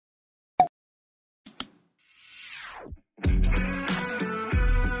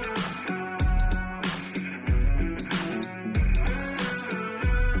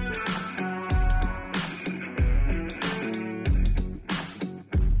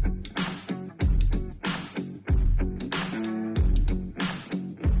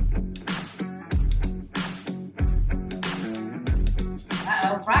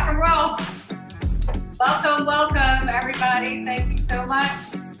Rock and roll. Welcome, everybody. Thank you so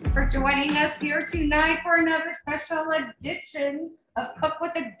much for joining us here tonight for another special edition of Cook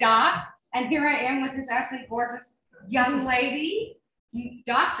with a Doc. And here I am with this absolutely gorgeous young lady,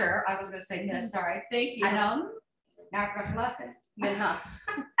 doctor. I was going to say Miss, sorry. Thank you. Anum. Now I forgot your last name. Minhas.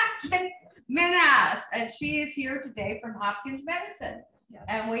 Minhas. And she is here today from Hopkins Medicine. Yes.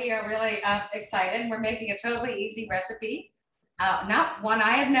 And we are really excited. We're making a totally easy recipe. Not one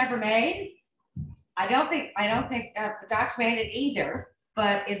I have never made. I don't think the doc's made it either,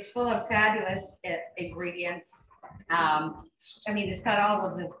 but it's full of fabulous ingredients. I mean, it's got all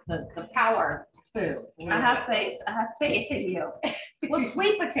of this, the power food. I have faith in you. Well,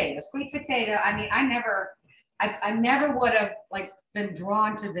 sweet potato. I mean, I never would have been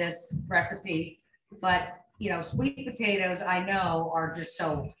drawn to this recipe, but sweet potatoes I know are just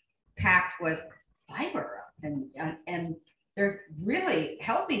so packed with fiber and they're really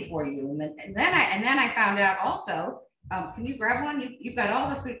healthy for you. And then I found out also. Can you grab one? You've got all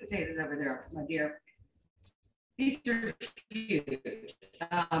the sweet potatoes over there, my dear. These are huge.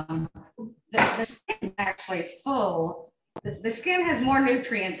 The skin is actually full. The skin has more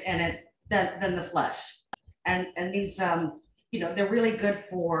nutrients in it than the flesh, and these they're really good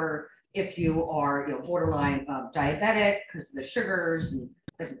for if you are borderline diabetic because the sugars and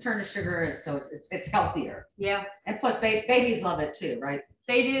doesn't turn to sugar, so it's healthier. Yeah. And plus babies love it too, right?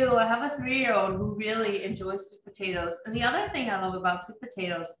 They do. I have a 3-year-old who really enjoys sweet potatoes. And the other thing I love about sweet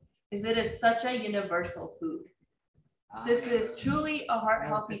potatoes is it is such a universal food. This is truly a heart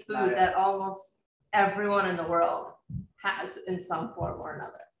healthy food that almost everyone in the world has in some form or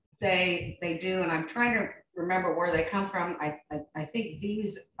another. They do, and I'm trying to remember where they come from. I think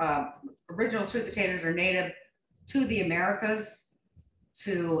these original sweet potatoes are native to the Americas,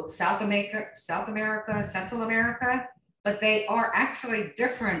 to South America, Central America, but they are actually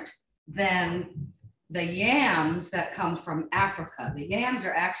different than the yams that come from Africa. The yams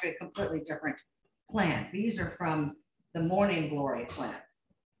are actually a completely different plant. These are from the morning glory plant.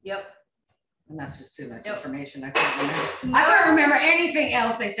 Yep. And that's just too much information. I can't remember anything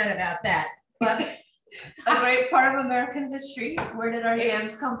else they said about that. But a great part of American history. Where did our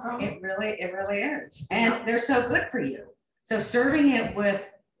yams come from? It really is. And they're so good for you. So serving it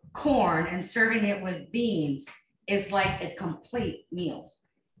with corn and serving it with beans is like a complete meal.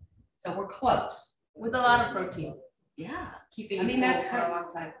 So we're close. With a lot of protein. Yeah. Keeping you full for a long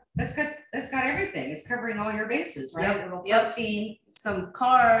time. That's good. That's got everything. It's covering all your bases, right? Yep. Little protein, some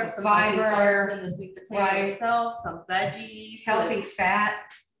carbs, some fiber, in the sweet potato itself, some veggies, healthy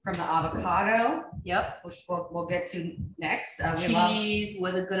fat from the avocado. Yep. Which we'll get to next. Cheese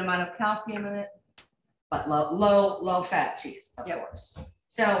with a good amount of calcium in it. But low fat cheese, of course.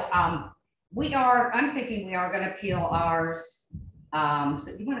 So I'm thinking we are going to peel ours.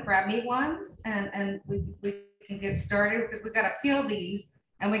 So you want to grab me one and we can get started because we got to peel these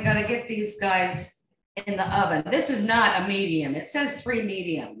and we got to get these guys in the oven. This is not a medium. It says 3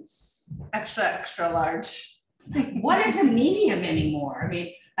 mediums. Extra large. What is a medium anymore? I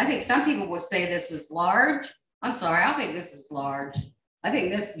mean, I think some people would say this was large. I'm sorry, I don't think this is large. I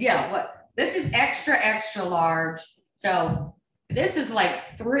think this, this is extra large. So this is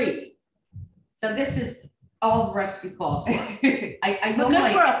like 3. So this is all the recipe calls for. I but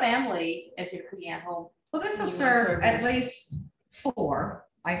good for a family if you're cooking at home. Well, this will serve at least 4,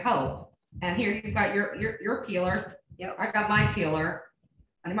 I hope. And here you've got your peeler. Yep. I got my peeler.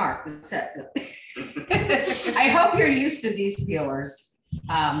 And Mark, that's it. I hope you're used to these peelers.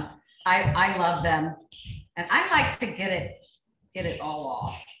 I love them, and I like to get it all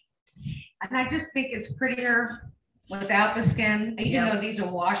off. And I just think it's prettier without the skin, even though these are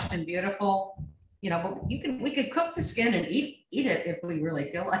washed and beautiful. But we could cook the skin and eat it if we really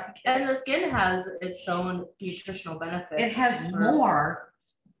feel like it. And the skin has its own nutritional benefits. It has more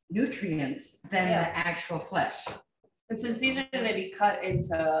nutrients than the actual flesh. And since these are going to be cut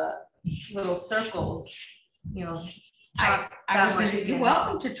into little circles, you're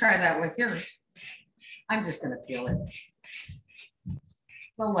welcome to try that with yours. I'm just going to peel it.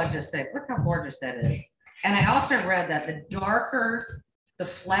 Well, let's just say, look how gorgeous that is. And I also read that the darker the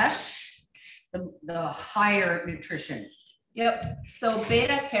flesh, the higher nutrition. Yep. So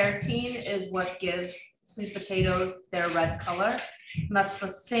beta carotene is what gives sweet potatoes their red color. And that's the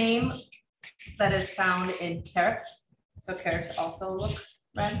same that is found in carrots. So carrots also look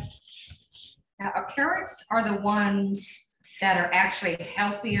red. Now, carrots are the ones that are actually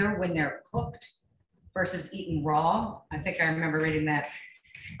healthier when they're cooked versus eaten raw. I think I remember reading that.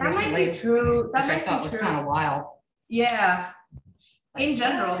 That might be true. That which I thought was kind of wild. Yeah. In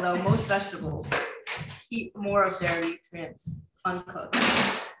general, though, most vegetables eat more of their nutrients uncooked.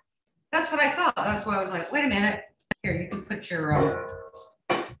 That's what I thought. That's why I was like, wait a minute. Here, you can put your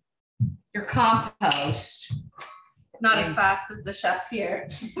compost. Not as fast as the chef here.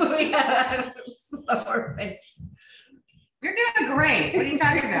 We have slower pace. You're doing great. What are you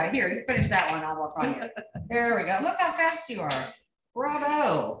talking about? Here, you finish that one. I'll work on you. There we go. Look how fast you are.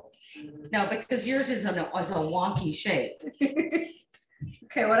 Bravo. No, because yours is a wonky shape.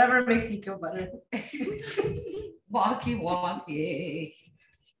 Okay, whatever makes me feel better. Wonky.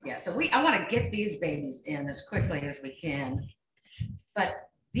 Yeah, so I want to get these babies in as quickly as we can. But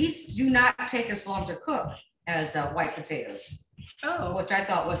these do not take as long to cook as white potatoes. Oh. Which I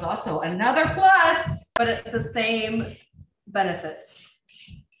thought was also another plus. But it's the same benefits.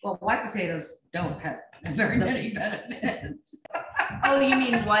 Well, white potatoes don't have very many benefits. Oh, you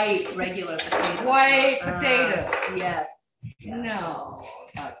mean white regular potatoes? White potatoes. Yes. No.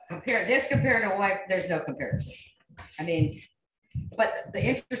 Compared to white, there's no comparison. I mean, but the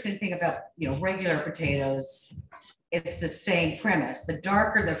interesting thing about regular potatoes, it's the same premise. The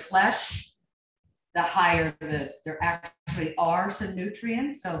darker the flesh, the higher there actually are some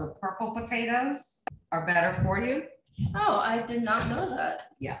nutrients. So the purple potatoes are better for you. Oh, I did not know that.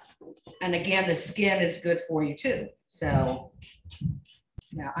 Yeah. And again, the skin is good for you too. So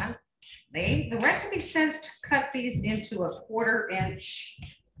now the recipe says to cut these into a 1/4 inch.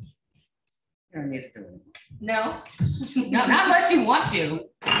 You don't need to do it. No. No, not unless you want to.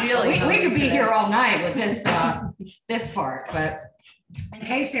 Really? We could be here all night with this part, but in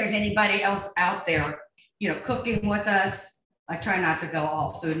case there's anybody else out there, cooking with us, I try not to go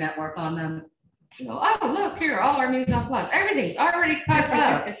all Food Network on them. Oh, look here, all our mise en place. Everything's already cut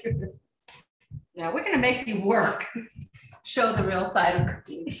up. Yeah, we're gonna make you work. Show the real side of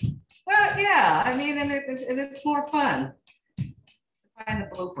cooking. Well, yeah, I mean, and it's more fun. Find the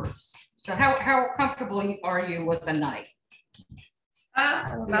bloopers. So how comfortable are you with a knife?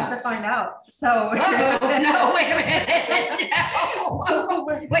 I'm about to find out. So no, wait a minute. No.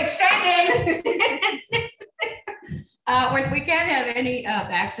 Wait, stand in. We can't have any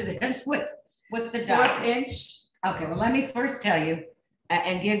accidents with the duck. 1/4 inch. Okay, well, let me first tell you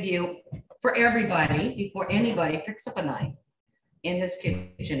and give you, for everybody, before anybody picks up a knife in this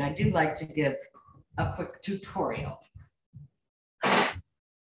kitchen, I do like to give a quick tutorial.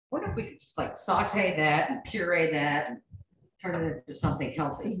 What if we could just like saute that and puree that and turn it into something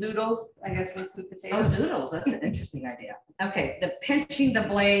healthy? Zoodles, I guess, with sweet potatoes. Oh, zoodles, that's an interesting idea. Okay, the pinching the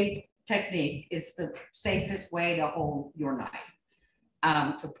blade technique is the safest way to hold your knife.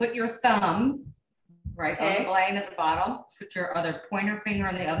 So put your thumb right on the blade at the bottom, put your other pointer finger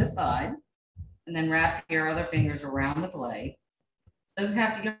on the other side, and then wrap your other fingers around the blade. Doesn't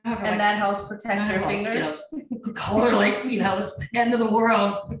have to, you don't have to, and that helps protect your fingers. Color like, it's the end of the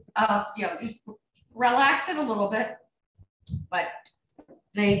world. Relax it a little bit, but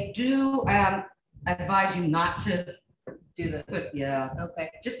they do advise you not to do this. Yeah. Okay.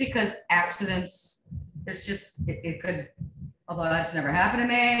 Just because accidents, it's just it could. Although that's never happened to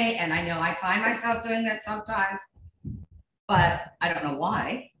me, and I know I find myself doing that sometimes, but I don't know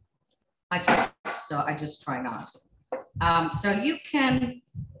why. I just try not to. So you can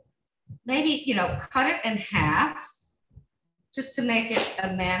maybe, cut it in half just to make it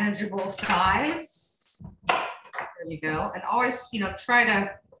a manageable size. There you go. And always, try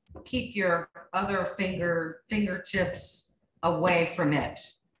to keep your other fingertips away from it.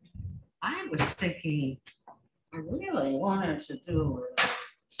 I was thinking, I really wanted to do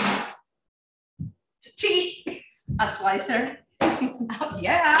to cheat a slicer.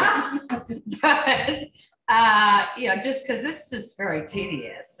 Yeah. But just because this is very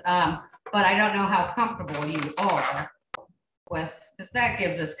tedious. But I don't know how comfortable you are with, because that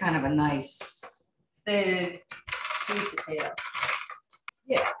gives us kind of a nice thin sweet potato.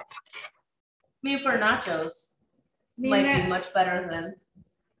 Yeah. I mean, for nachos, might be much better than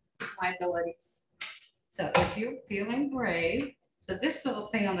my abilities. So if you're feeling brave, so this little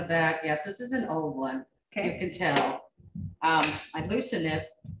thing on the back, yes, this is an old one. Okay. You can tell. I loosen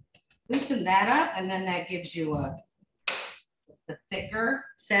that up, and then that gives you the thicker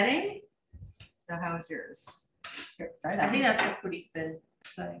setting. So how's yours? Here, try that. I think that's a pretty thin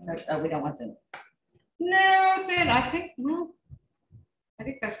setting. Oh, we don't want thin. No, thin. I think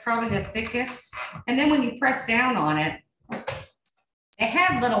that's probably the thickest. And then when you press down on it, it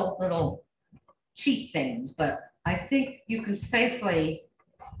had little cheat things, but I think you can safely,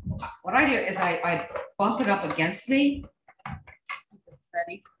 what I do is I bump it up against me.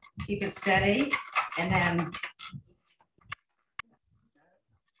 Keep it steady, and then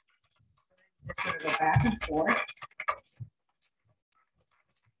just sort of go back and forth.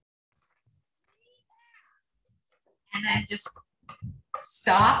 And then just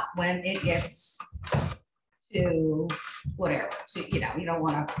stop when it gets to whatever. So, you know, you don't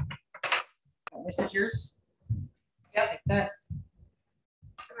want to. This is yours. Yep. Like that.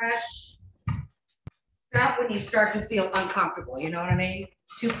 Fresh. Stop when you start to feel uncomfortable. You know what I mean?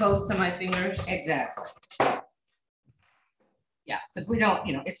 Too close to my fingers. Exactly. Yeah, because we don't,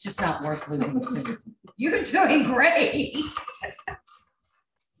 you know, it's just not worth losing the fingers. You're doing great.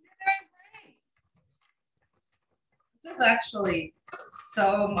 This is actually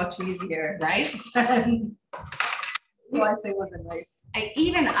so much easier, Right? than slicing with a knife.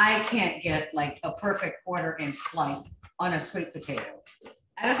 I can't get like a perfect 1/4 inch slice on a sweet potato.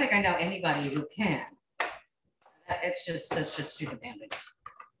 I don't think I know anybody who can. That's just super damaging.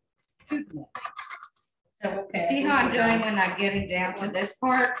 So Okay, you see how I'm doing when I'm getting down to this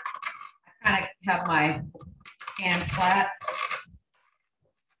part? I kind of have my hand flat.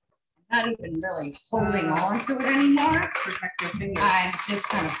 I'm not even really holding on to it anymore. Protect your fingers. I'm just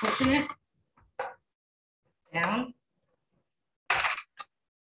kind of pushing it down.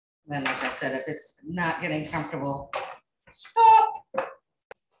 Then, like I said, if it's not getting comfortable, stop.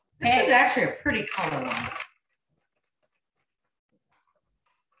 This is actually a pretty color one.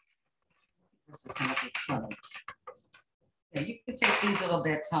 This is gonna be funny. Yeah, you can take these little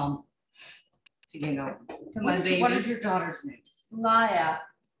bits home. So, you know, To my baby. What is your daughter's name? Laya.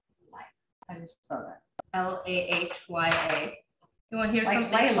 I just spelled that. Lahya. You want to hear Like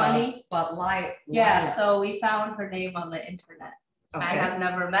something Layla, funny? but like Yeah, Layla. so we found her name on the internet. I Okay. have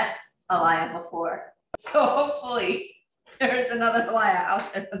never met Alaya before. So hopefully there's another Alaya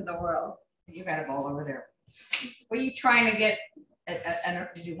out there in the world. You gotta go over there. Were you trying to get,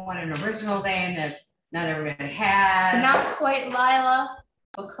 did you want an original name that not everybody had? Not quite Lila,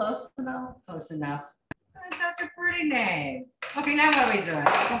 but close enough. Close enough. That's such a pretty name. Okay, now what are we doing?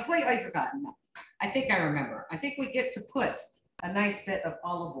 I completely forgotten. I think I remember. I think we get to put a nice bit of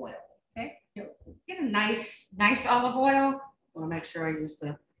olive oil. Okay. Get a nice olive oil. I want to make sure I use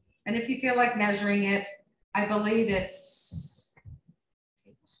the, and if you feel like measuring it, I believe it's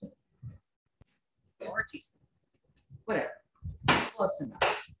tablespoon or a teaspoon, whatever, close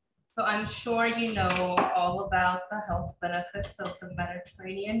enough. So I'm sure you know all about the health benefits of the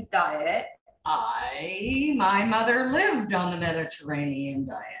Mediterranean diet. My mother lived on the Mediterranean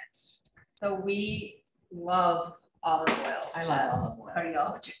diet. So we love olive oil. I love olive oil.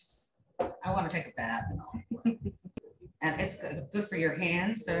 Cardiologists. I want to take a bath and all. And it's good for your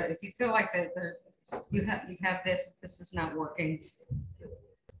hands. So if you feel like that you have this, if this is not working,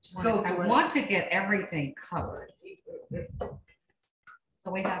 Just go I for it. want to get everything covered.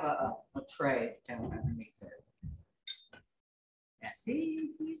 So we have a tray down underneath it. Yeah, see,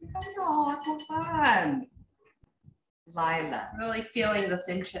 oh, it's so fun. Lila. Really feeling the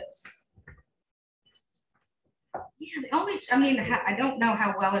thin chips. Yeah, the only, I mean, I don't know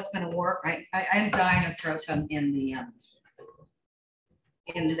how well it's going to work. I'm dying to throw some in the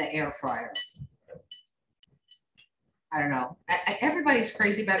air fryer. I don't know. Everybody's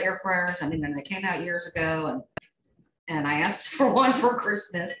crazy about air fryers. I mean, when they came out years ago, and I asked for one for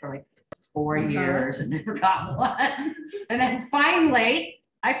Christmas for like 4 years and never got one. And then I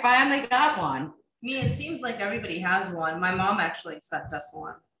finally got one. I mean, it seems like everybody has one. My mom actually sent us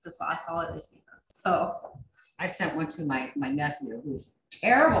one this last holiday season. So I sent one to my nephew, who's a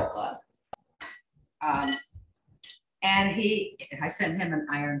terrible cook. And I sent him an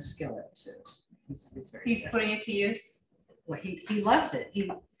iron skillet too. He's putting it to use. Well, he loves it.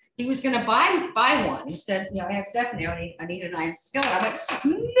 He was gonna buy one. He said, you know, Aunt Stephanie, I need an iron skillet. I went,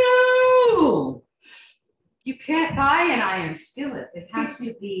 no, you can't buy an iron skillet. It has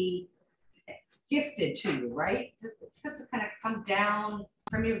to be gifted to you, right? It's supposed to kind of come down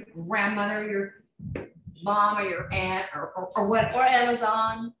from your grandmother, your mom, or your aunt, or what? Or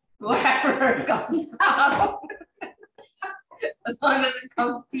Amazon, whatever it comes out. As long as it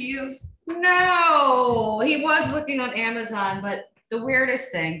comes to you. No, he was looking on Amazon, but the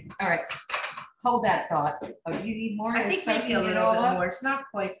weirdest thing. All right, hold that thought. Oh, do you need more? I think maybe a little bit more. It's not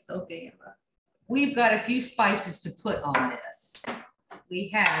quite soaking in the. We've got a few spices to put on this. We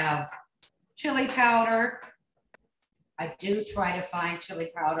have chili powder. I do try to find chili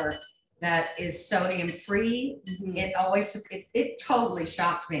powder that is sodium free. Mm-hmm. It totally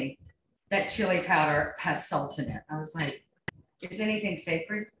shocked me that chili powder has salt in it. I was like, is anything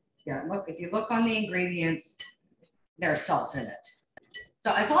sacred? Yeah, look, if you look on the ingredients, there's salt in it.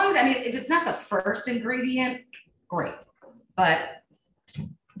 So as long as, I mean, if it's not the first ingredient, great. But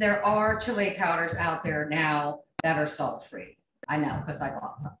there are chili powders out there now that are salt-free. I know, because I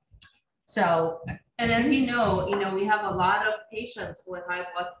bought some. So, and as you know, we have a lot of patients with high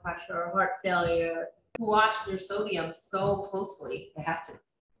blood pressure, heart failure, watch their sodium so closely. They have to.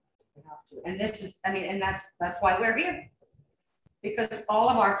 They have to. And this is, I mean, and that's why we're here. Because all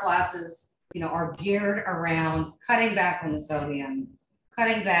of our classes, you know, are geared around cutting back on the sodium,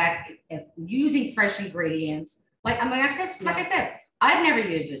 cutting back, using fresh ingredients. Like I said, I've never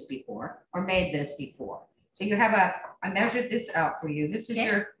used this before or made this before. So you have I measured this out for you. This is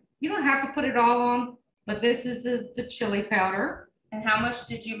you don't have to put it all on, but this is the chili powder. And how much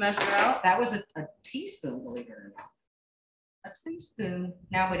did you measure out? That was a teaspoon, believe it or not. A teaspoon.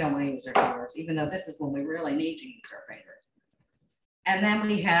 Now we don't want to use our fingers, even though this is when we really need to use our fingers. And then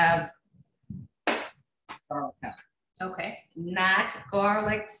we have garlic powder. Okay. Not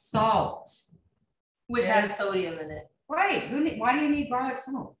garlic salt. Which has sodium in it. Right. Why do you need garlic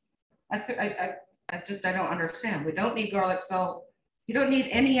salt? I don't understand. We don't need garlic salt. You don't need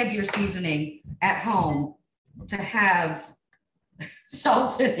any of your seasoning at home to have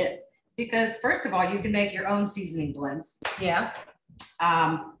salt in it. Because first of all, you can make your own seasoning blends. Yeah.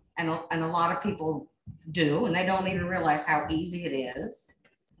 And a lot of people do, and they don't even realize how easy it is.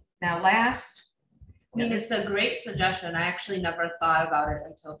 Now it's a great suggestion. I actually never thought about it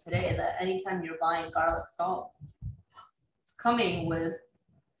until today, that anytime you're buying garlic salt, it's coming with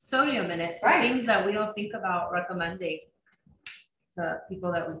sodium in it. So things that we don't think about recommending to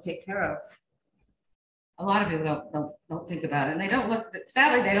people that we take care of. A lot of people don't think about it, and they don't look.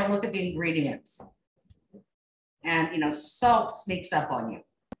 Sadly, they don't look at the ingredients. And you know, salt sneaks up on you.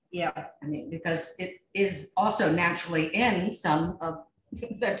 Yeah, I mean, because it is also naturally in some of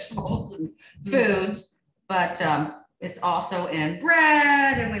vegetables and foods, but it's also in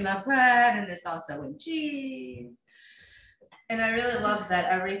bread, and we love bread, and it's also in cheese. And I really love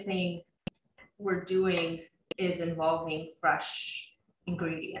that everything we're doing is involving fresh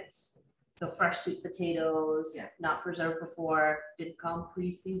ingredients. So fresh sweet potatoes, not preserved before, didn't come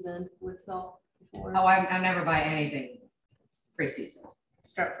pre-seasoned with salt before. Oh, I never buy anything pre-seasoned.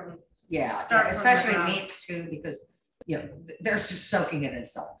 Start especially from meats too, because you know they're just soaking it in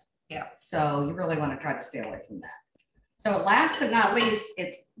salt. Yeah. So you really want to try to stay away from that. So last but not least,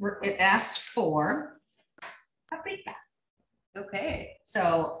 it asks for paprika. Okay.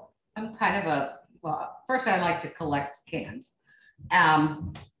 So I'm kind of first I like to collect cans. I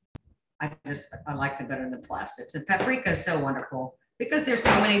like them better than plastics. And paprika is so wonderful because there's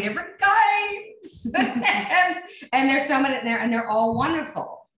so many different kinds. and there's so many there, and they're all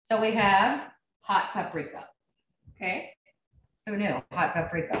wonderful. So we have hot paprika. Okay. Who knew? Hot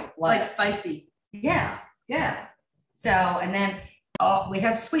paprika. Like spicy. Yeah. So, and then we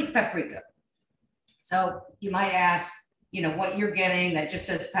have sweet paprika. So you might ask, you know, what you're getting that just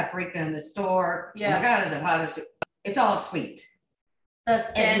says paprika in the store. Yeah. Oh my God, is it hot or sweet? It's all sweet. The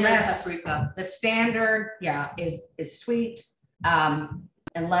standard paprika. The standard, is sweet.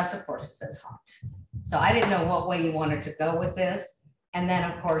 Unless of course it says hot. So I didn't know what way you wanted to go with this. And then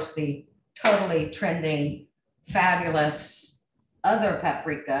of course the totally trending, fabulous other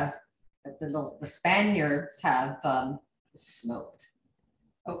paprika that the Spaniards have smoked.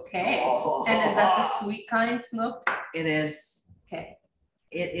 Okay. And is that the sweet kind smoked? It is. Okay.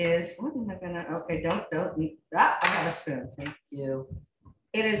 It is. What am I gonna? Okay, don't. I got a spoon. Thank you.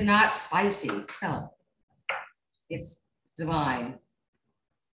 It is not spicy. No. It's divine.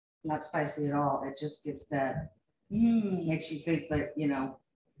 Not spicy at all. It just gives that. Makes you think that you know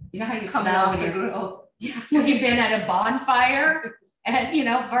how you smell when you've been at a bonfire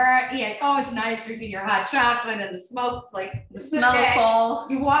and burn. Yeah, oh, it's nice drinking your hot chocolate and the smoke, like the smell of fall.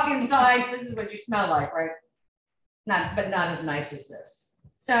 You walk inside. This is what you smell like, right? Not as nice as this.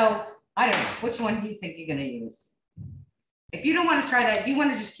 So I don't know. Which one do you think you're going to use? If you don't want to try that, if you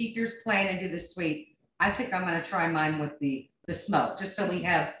want to just keep yours plain and do the sweet, I think I'm going to try mine with the smoked, just so we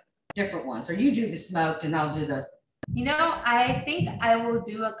have different ones. Or you do the smoked and I'll do the. I think I will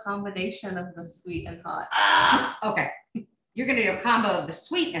do a combination of the sweet and hot. Okay. You're going to do a combo of the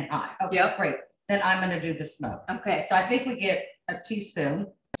sweet and hot. Okay, yep. Great. Then I'm going to do the smoked. Okay. So I think we get a teaspoon.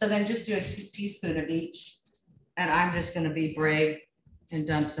 So then just do a teaspoon of each. And I'm just going to be brave and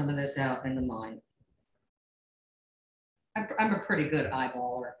dump some of this out into mine. I'm a pretty good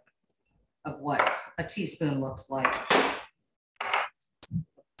eyeballer of what a teaspoon looks like.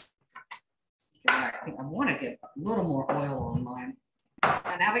 I think I want to get a little more oil on mine.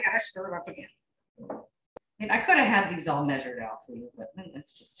 And now we got to stir it up again. I could have had these all measured out for you, but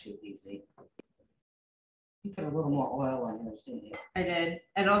it's just too easy. You put a little more oil on yours, didn't you? I did.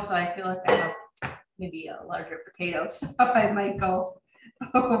 And also I feel like I have maybe a larger potato, so I might go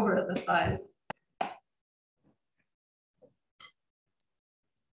over the size.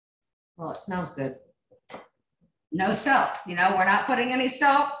 Well, it smells good. No salt. We're not putting any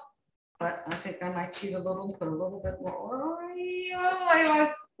salt. but I think I might cheat a little, put a little bit more.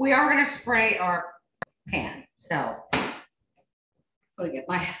 We are gonna spray our pan, so I'm gonna get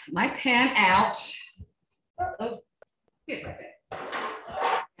my pan out. Here's my pan.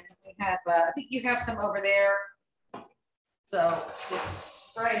 And we have, I think you have some over there. So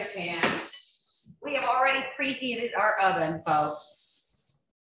spray the pan. We have already preheated our oven, folks,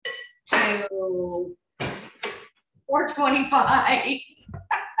 to 425.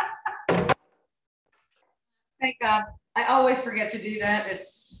 Thank God. I always forget to do that.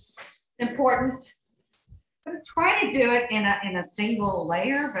 It's important. I'm gonna try to do it in a single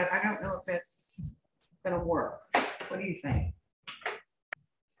layer, but I don't know if it's gonna work. What do you think?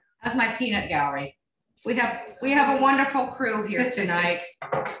 That's my peanut gallery. We have a wonderful crew here tonight.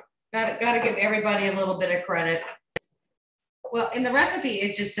 Gotta give everybody a little bit of credit. Well, in the recipe,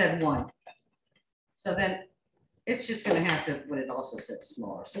 it just said one. So then it's just gonna have to, but it also said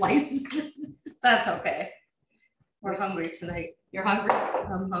smaller slices. That's okay. We're hungry tonight. You're hungry?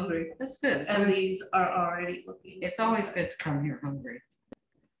 I'm hungry. That's good. And these are already looking. It's always good to come here hungry.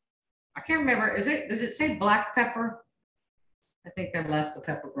 I can't remember, does it say black pepper? I think I left the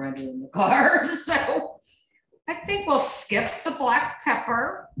pepper grinder in the car. So I think we'll skip the black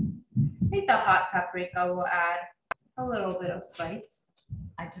pepper. I think the hot paprika will add a little bit of spice.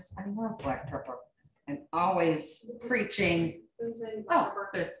 I love black pepper. I'm always preaching. Oh,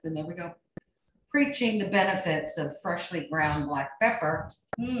 good. Then there we go. Preaching the benefits of freshly ground black pepper.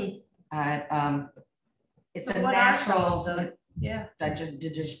 It's So a what are some natural of the- yeah.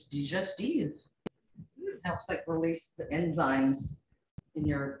 digestive. Helps like release the enzymes in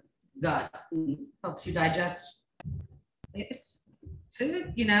your gut. Helps you digest. It's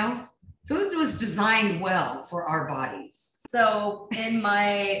food, you know. Food was designed well for our bodies. So in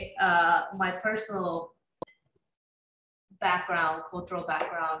my my personal background, cultural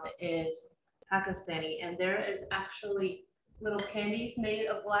background is Pakistani, and there is actually little candies made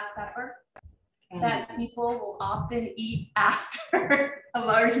of black pepper that people will often eat after a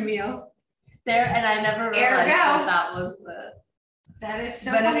large meal there, and I never realized that was the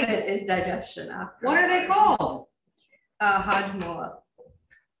So benefit funny. is digestion after. What are they called? Hajmola.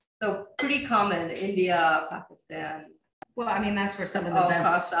 So pretty common, India, Pakistan, Well, I mean, that's where some of the all across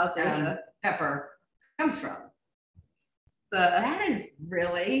best South Asia. pepper comes from. So That is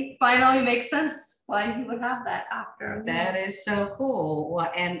really, finally makes sense why he would have that after a meal. that is so cool.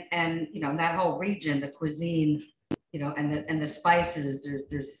 Well, and you know, that whole region, the cuisine, you know, and the spices,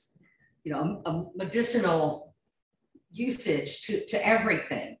 there's you know, a medicinal usage to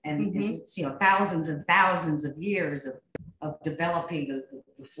everything. And it's, you know, thousands and thousands of years of developing the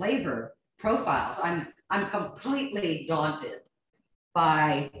flavor profiles. I'm completely daunted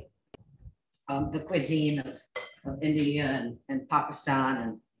by the cuisine of India and Pakistan,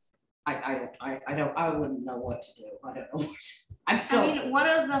 and I wouldn't know what to do. I don't know. I'm still. I mean, one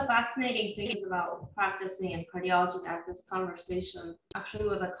of the fascinating things about practicing in cardiology, and I had this conversation actually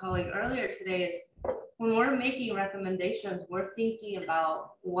with a colleague earlier today, is when we're making recommendations, we're thinking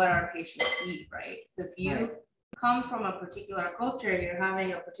about what our patients eat, right? So if you come from a particular culture, you're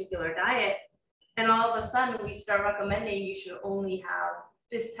having a particular diet, and all of a sudden we start recommending you should only have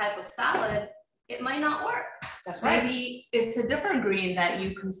this type of salad, it might not work. That's right. Maybe it's a different green that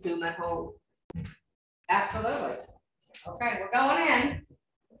you consume at home. Absolutely. Okay, we're going in.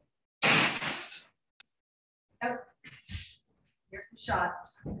 Oh, here's the shot.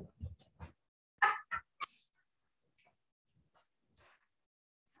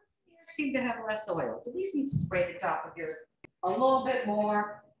 You seem to have less oil. So these need to spray the top of yours a little bit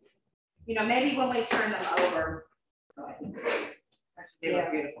more. You know, maybe when we turn them over. Oh, I think they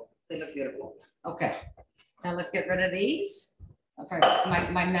look beautiful. They look beautiful. Okay. Now let's get rid of these. Okay,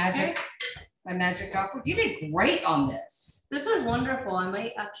 my magic dropper. You did great on this. This is wonderful. I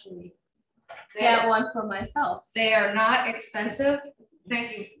might actually get one for myself. They are not expensive.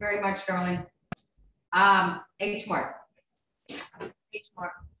 Thank you very much, darling. H Mart. H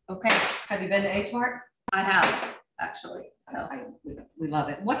Mart. Okay. Have you been to H Mart? I have actually. So We love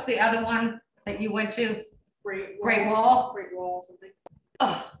it. What's the other one that you went to? Great Wall. Wall, something.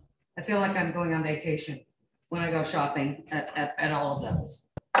 Oh, I feel like I'm going on vacation when I go shopping at all of those.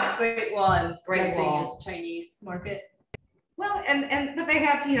 Great Wall, I'm Great Wall is Chinese market. Well, but they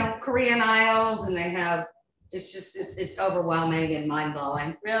have, you know, Korean aisles, and they have, it's overwhelming and mind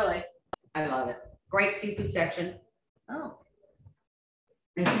blowing. Really? I love it. Great seafood section. Oh.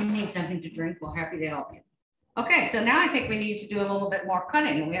 If you need something to drink, we're happy to help you. Okay, so now I think we need to do a little bit more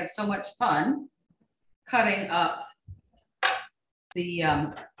cutting, and we had so much fun cutting up the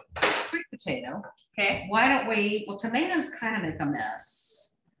sweet potato. Okay. Why don't we, well, tomatoes kind of make a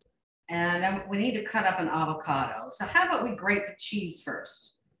mess. And then we need to cut up an avocado. So how about we grate the cheese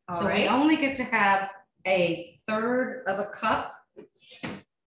first? All So we right. only get to have a third of a cup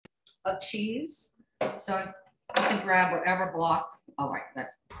of cheese. So you can grab whatever block. All right,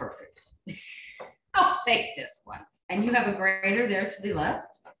 that's perfect. I'll take this one. And you have a grater there to the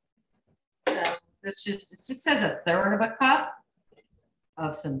left. So this just, it just says a third of a cup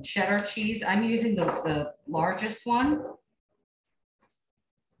of some cheddar cheese. I'm using the largest one.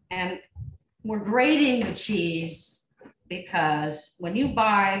 And we're grating the cheese because when you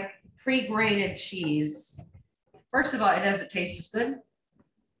buy pre-grated cheese, first of all, it doesn't taste as good.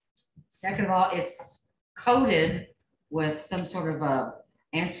 Second of all, it's coated with some sort of a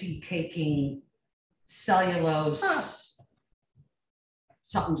anti-caking cellulose,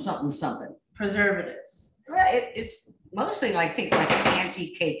 something. Preservatives. Right, it's mostly like, I think like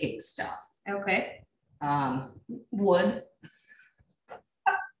anti-caking stuff. Okay. Wood.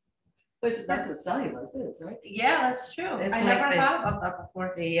 That's what cellulose is, right? Yeah, that's true. It's I like never the- thought about that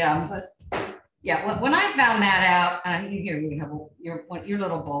before. The yeah, when I found that out, here you have your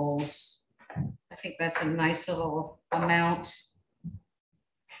little bowls. I think that's a nice little amount.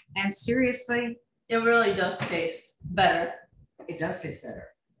 And seriously, It really does taste better. it does taste better.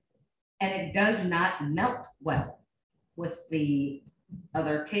 And it does not melt well with the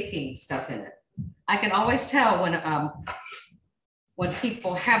other caking stuff in it. I can always tell when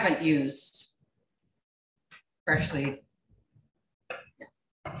people haven't used freshly.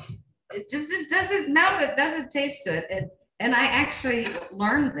 It doesn't melt, it doesn't taste good. And I actually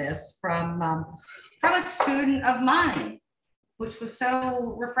learned this from a student of mine, which was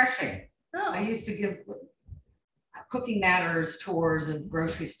so refreshing. Oh, I used to give Cooking Matters tours of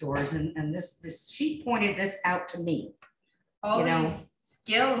grocery stores, and this she pointed this out to me. all you know, these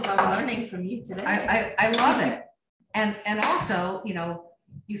skills I'm learning from you today. I love it. And also,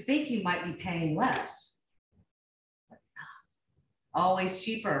 you think you might be paying less. Always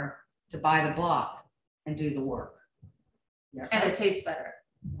cheaper to buy the block and do the work. And it tastes better.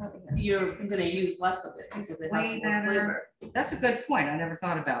 So you're gonna use less of it because it has Way more better. flavor. That's a good point. I never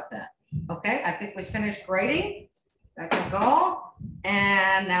thought about that. Okay, I think we finished grating. That can go.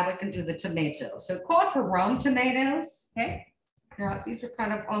 And now we can do the tomatoes. So called for Rome tomatoes. Okay. Now, these are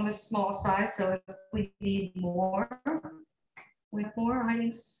kind of on the small side, so if we need more, we have more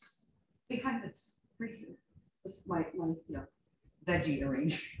items behind this. This is my veggie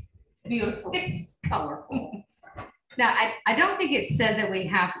arrangement. It's beautiful. It's colorful. Now, I don't think it said that we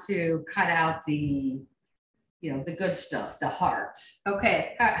have to cut out the good stuff, the heart.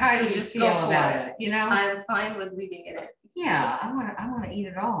 Okay. How So do you just feel go for about it. it? I'm fine with leaving it in. Yeah, I want to eat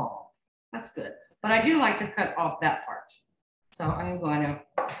it all. That's good. But I do like to cut off that part. So I'm going to,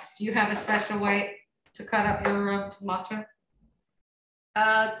 do you have a special way to cut up your tomato?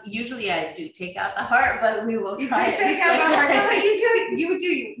 Usually I do take out the heart, but we will You try do it. take this out the heart. way. No, you would do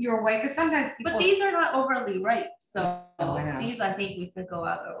your way, because sometimes people. But these are not overly ripe, so Oh, I know. these I think we could go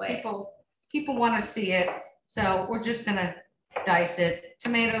either way. People want to see it, so we're just gonna dice it.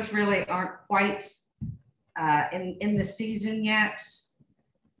 Tomatoes really aren't quite in the season yet.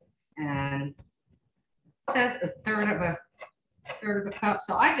 And it says a third of a cup,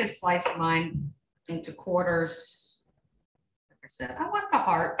 so I just sliced mine into quarters. Like I said, I want the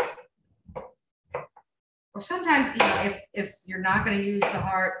heart. Or sometimes, if you're not gonna use the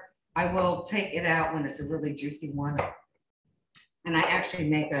heart, I will take it out when it's a really juicy one. And I actually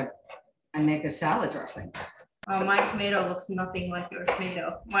make a salad dressing. My tomato looks nothing like your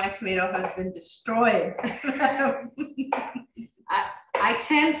tomato. My tomato has been destroyed. I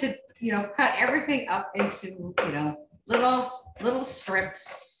tend to, cut everything up into, little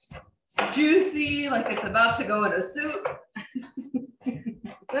strips. It's juicy, like it's about to go in a soup.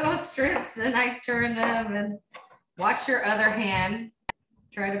 Little strips, and I turn them and watch your other hand.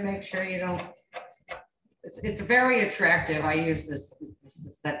 Try to make sure you don't. It's very attractive. I use this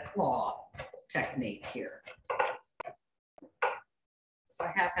is that claw technique here. So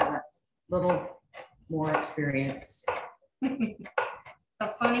I have had a little more experience.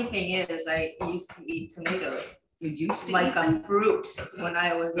 The funny thing is, I used to eat tomatoes You used to like eat them? a fruit when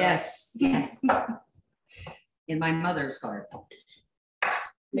I was Yes. In my mother's garden.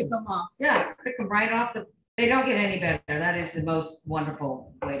 pick them off. Yeah, pick them right off they don't get any better. That is the most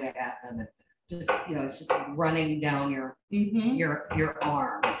wonderful way to have them. Just, it's just running down your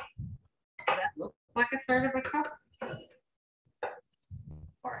arm. Does that look like a third of a cup?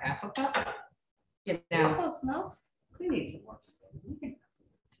 Or half a cup? Close enough. We need some more.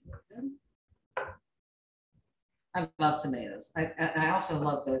 I love tomatoes. I also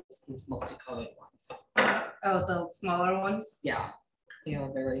love these multicolored ones. Oh, the smaller ones. Yeah,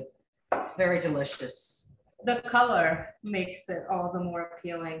 very. very delicious. The color makes it all the more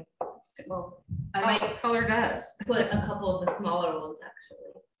appealing. Well, I might color does. put a couple of the smaller ones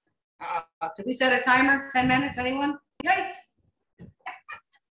actually. Did we set a timer? 10 minutes, anyone? Yikes.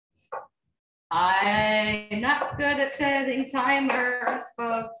 I'm not good at setting timers,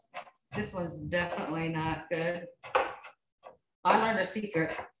 folks. This one's definitely not good. I learned a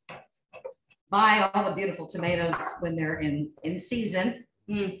secret. Buy all the beautiful tomatoes when they're in season.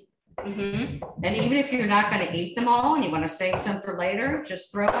 Mm-hmm. And even if you're not going to eat them all and you want to save some for later,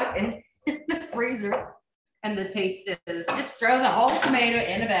 just throw it in the freezer. And the taste is Just throw the whole tomato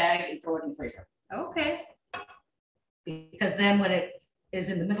in a bag and throw it in the freezer. okay. Because then when it is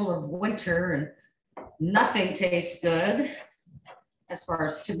in the middle of winter and nothing tastes good as far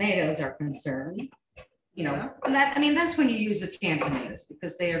as tomatoes are concerned, you know, and that, I mean, that's when you use the canned tomatoes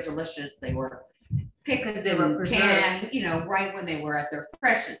because they are delicious. They were picked Because they were preserved. canned, you know, right when they were at their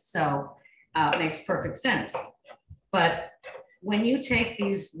freshest. So it makes perfect sense. But when you take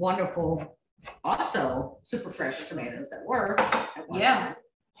these wonderful, also super fresh tomatoes that were at one time,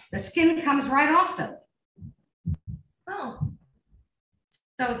 the skin comes right off them. Oh,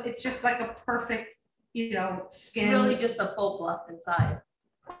 So it's just like a perfect, you know, skin. it's really just a pulp left inside.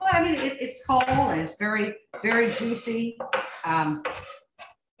 Well, I mean, it's whole and it's very, very juicy.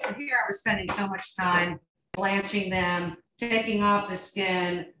 Here I was spending so much time blanching them, taking off the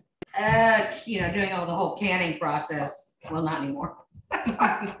skin, you know, doing all the whole canning process. Well, not anymore.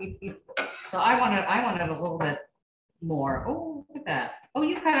 So I wanted a little bit more. Oh, look at that. Oh,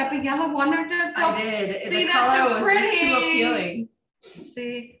 you cut up a yellow one. I did. See, The that's color so was just too pretty. appealing.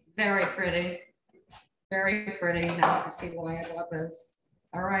 See, very pretty. Very pretty. Now I can see why I bought this.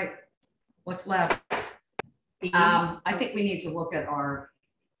 All right, what's left? I think we need to look at our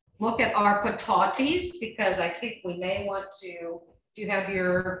patates because I think we may want to. Do you have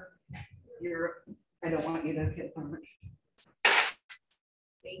your? I don't want you to get them.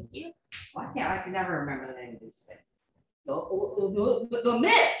 Thank you. Why can't I can never remember the name of these things? The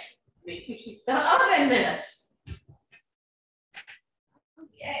mitt, the oven mitt.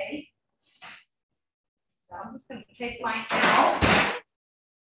 Okay. So I'm just going to take mine out.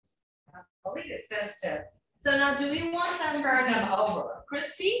 I believe it says to So now, do we want them turn them over.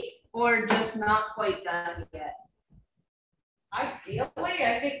 crispy or just not quite done yet? Ideally,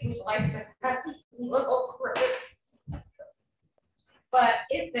 I think we'd like to have little crisps. But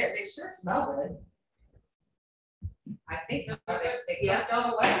if they sure smell good. I think they cooked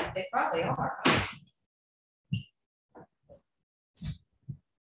all the way. They probably are.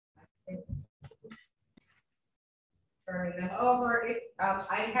 Turning them over.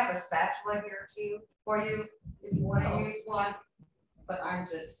 I have a spatula here too for you if you want to use one. But I'm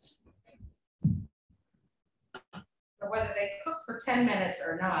just. So whether they cook for 10 minutes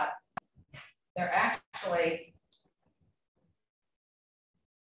or not, they're actually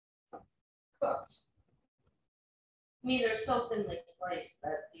cooked. I mean, they're so thinly sliced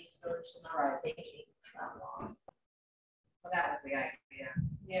that these really should not take that long. Well, that was the idea.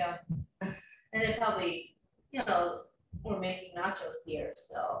 Yeah. And then probably, you know, we're making nachos here,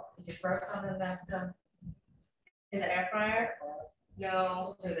 so. Did you throw some in that? In the air fryer?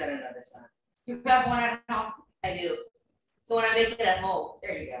 No, We'll do that another time. You got one at home? I do. So when I make it at home,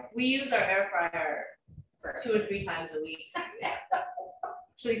 There you go. we use our air fryer 2 or 3 times a week.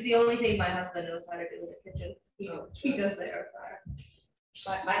 Actually, it's the only thing my husband knows how to do in the kitchen. He does the air fryer.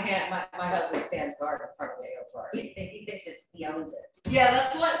 My husband stands guard in front of the air fryer. He thinks he owns it. Yeah,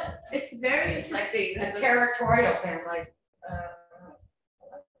 that's what, it's very. It's like a territorial thing, like,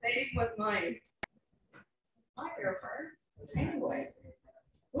 Same with mine. my air fryer. Anyway.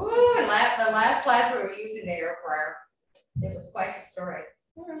 Ooh, the last class we were using the air fryer, it was quite a story.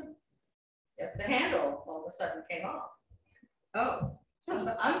 If the handle all of a sudden came off. Oh.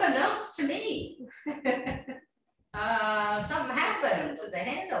 Unbeknownst to me. Something happened to the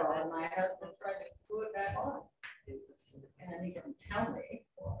handle and my husband tried to glue it back on. And he didn't tell me,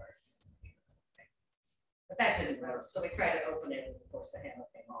 of course. But that didn't work. So we tried to open it and of course the handle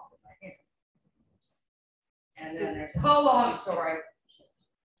came off with my hand. And then there's a whole long story.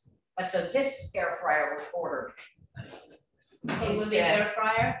 So this air fryer was ordered. It was the air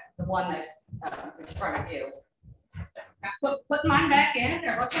fryer? The one that's in front of you. I put mine back in.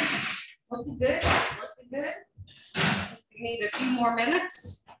 They're looking good. Looking good. We need a few more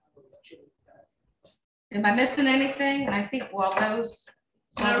minutes. Am I missing anything? And I think while those.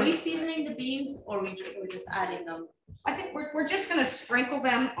 So are we seasoning the beans or we're just adding them? I think we're just gonna sprinkle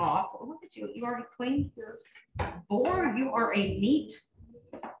them off. Oh, look at you. You already cleaned your board. You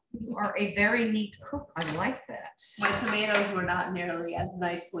are a very neat cook. I like that. My tomatoes were not nearly as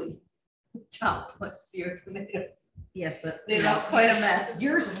nicely chopped your tomatoes. Yes, but They look quite a mess.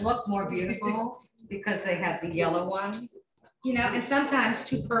 Yours look more beautiful because they have the yellow one. You know, and sometimes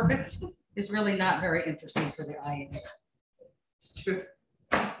too perfect is really not very interesting for the eye. It's true.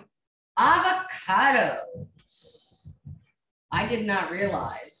 Avocados. I did not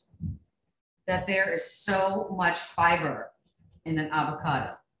realize that there is so much fiber in an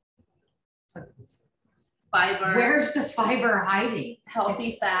avocado. Fiber. Where's the fiber hiding?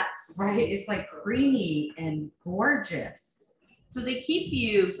 Healthy fats. Right, it's like creamy and gorgeous. So they keep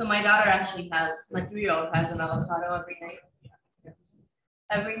you, so my daughter actually has, my 3-year-old has an avocado every night.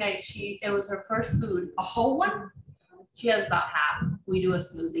 Every night it was her first food. A whole one? She has about half. We do a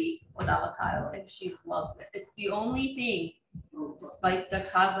smoothie with avocado and she loves it. It's the only thing, despite the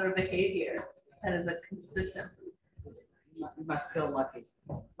toddler behavior, that is a consistent food. You must feel lucky.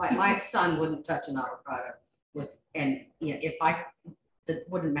 My son wouldn't touch an avocado and you know, it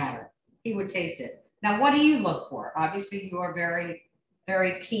wouldn't matter. He would taste it. Now, what do you look for? Obviously, you are very,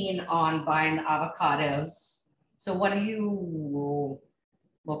 very keen on buying the avocados. So what do you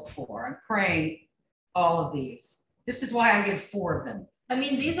look for? I'm praying all of these. This is why I get 4 of them. I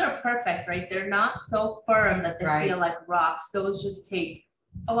mean, these are perfect, right? They're not so firm that they feel like rocks. Those just take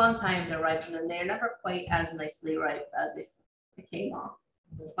a long time to ripen, and they're never quite as nicely ripe as if they came off.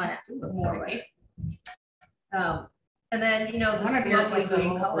 Find it more right. And then this one of yours lovely looks a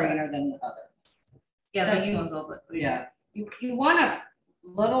little color. greener than the others. Yeah, So this one's a little bit greener. Yeah, you want a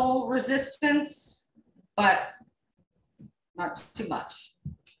little resistance, but not too much.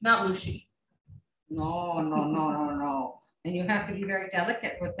 Not mushy. No. And you have to be very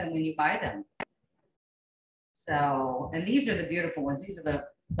delicate with them when you buy them. So, and these are the beautiful ones. These are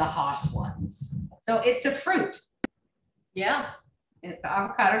the Haas ones. So it's a fruit. Yeah. The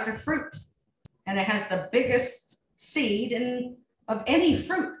avocados are fruit. And it has the biggest seed of any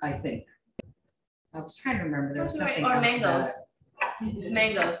fruit, I think. I was trying to remember. There was something or else mangoes.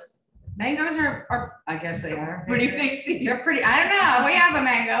 Mangoes. Mangoes are, I guess they are. Pretty big seed. They're pretty, I don't know. We have a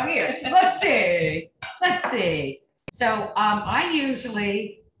mango here. Let's see. So I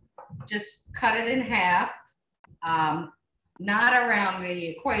usually just cut it in half, not around the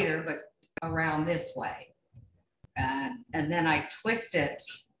equator, but around this way. And then I twist it.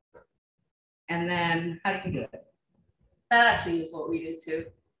 And then, how do you do it? That actually is what we do too.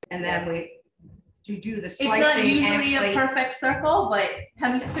 And then to do the slicing. It's not usually a perfect circle, but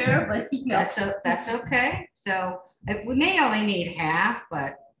hemisphere, but That's okay. So we may only need half,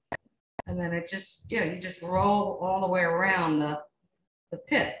 and then it just, you just roll all the way around the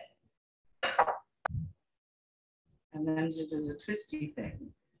pit. And then just a twisty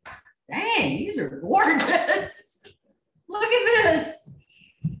thing. Dang, these are gorgeous. Look at this.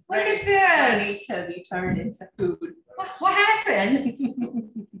 Ready to be turned into food. What happened?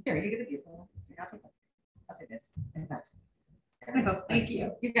 Here, you get a beautiful one. I'll take this. Thank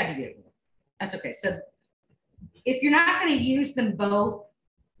you. You got the beautiful one. That's okay. So if you're not going to use them both,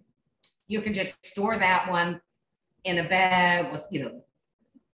 you can just store that one in a bag with,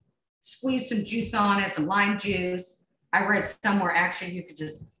 squeeze some juice on it, some lime juice. I read somewhere actually you could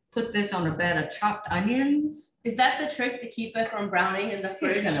just put this on a bed of chopped onions. Is that the trick to keep it from browning in the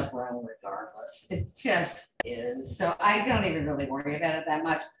fridge? It's gonna brown regardless. It just is. So I don't even really worry about it that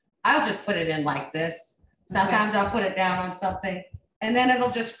much. I'll just put it in like this. Sometimes I'll put it down on something and then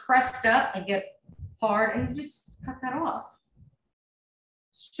it'll just crust up and get hard and you just cut that off.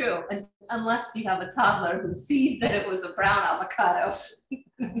 It's true. Unless you have a toddler who sees that it was a brown avocado.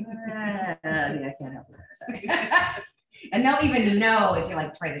 Yeah, I can't help that. Sorry. And they'll even know if you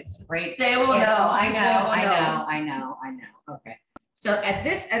try to scrape. They will know. I know. Okay. So at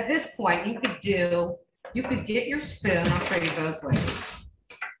this point, you could get your spoon. I'll show you both ways,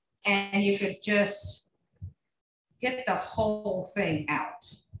 and you could just get the whole thing out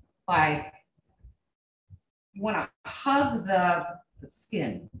you want to hug the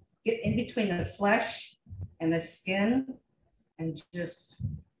skin, get in between the flesh and the skin, and just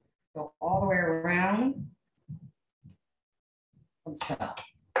go all the way around. And stop.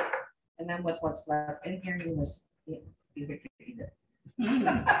 And then with what's left in here, you get to eat it.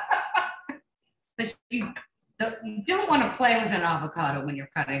 But you don't want to play with an avocado when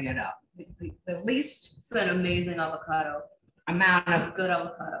you're cutting it up. The least It's an amazing avocado. amount of Good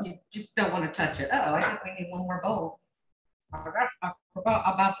avocado. you just don't want to touch it. Oh, I think we need one more bowl. I forgot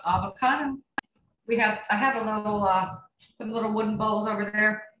about the avocado. I have a little some little wooden bowls over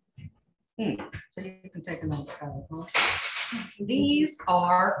there. So you can take an avocado. Huh? These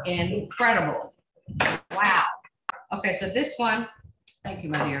are incredible. Wow. Okay, so this one, thank you,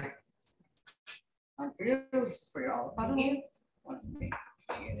 my dear. One for you, for your avocado. One for me.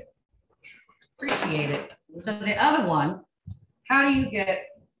 Appreciate it. Appreciate it. So the other one, how do you get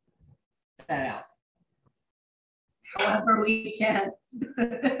that out? However we can.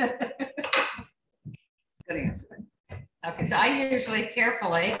 Good answer. Okay, so I usually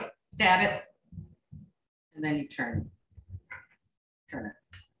carefully stab it and then you turn it.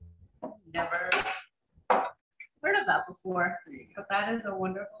 Never heard of that before, but that is a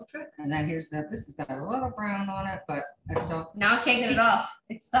wonderful trick. And then here's that. This has got a little brown on it, but it's so. Now I can't get it off.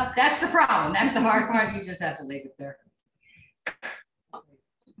 It's stuck. That's the problem. That's the hard part. You just have to leave it there.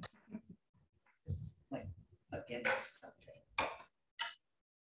 Just like against something.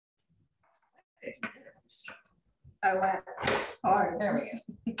 I went hard. There we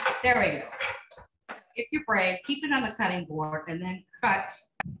go. There we go. If you're brave, keep it on the cutting board and then cut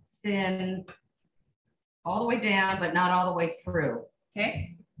thin all the way down, but not all the way through.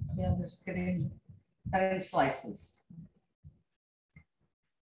 Okay. See, I'm just cutting slices.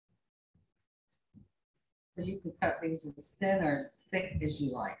 So you can cut these as thin or as thick as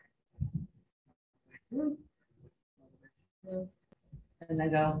you like. And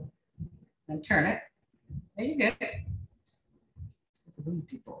then go and turn it. There you go. It's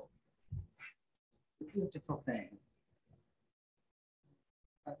beautiful. It's a beautiful thing.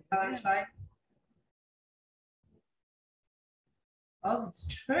 Other side. All these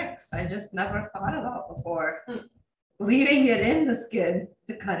tricks I just never thought about before. Leaving it in the skin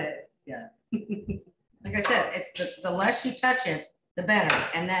to cut it. Yeah. Like I said, it's the less you touch it, the better.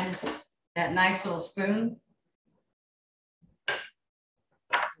 And then that nice little spoon, the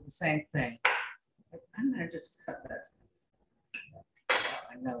same thing. I'm gonna just cut that. Oh,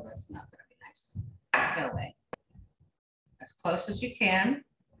 I know that's not gonna be nice. Go away. As close as you can.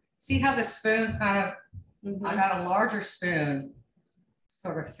 See how the spoon kind of, I got a larger spoon,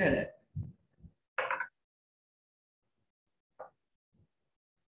 sort of fit it.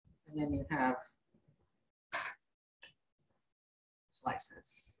 And then you have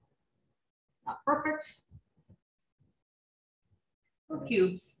slices. Not perfect. Or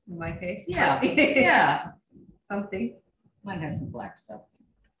cubes in my case. Yeah, yeah. Something. Mine has some black stuff.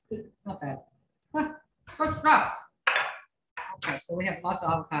 Not bad. Huh, good stuff. Okay, so we have lots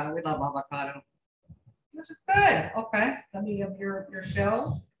of avocado. We love avocado. Which is good. Okay, let me have your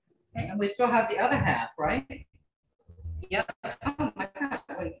shells. Okay. And we still have the other half, right? Yep. Oh my God.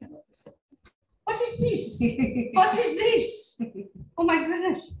 Wait, what is this? What is this? Oh my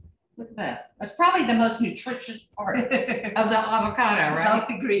goodness. Look at that. That's probably the most nutritious part of the avocado, right?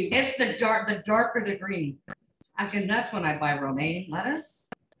 Healthy green. It's the darker the green. I get nuts when I buy romaine lettuce.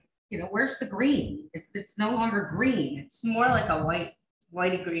 You know, where's the green? It's no longer green. It's more like a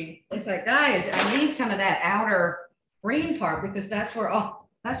whitey green. It's like, guys, I need some of that outer green part because that's where all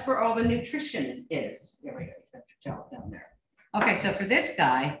the nutrition is. There we go. Set your shelf down there. Okay, so for this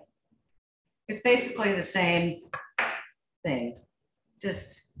guy, it's basically the same thing.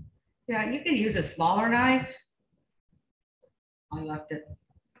 Just, yeah, you can use a smaller knife. I left it.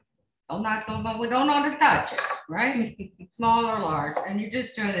 We don't want to touch it, right? Small or large, and you're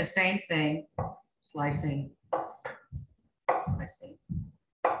just doing the same thing, slicing.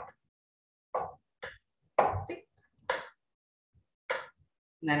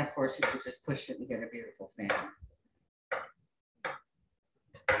 And then, of course, you could just push it and get a beautiful fan.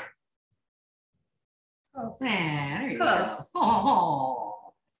 Close. There you Close. go.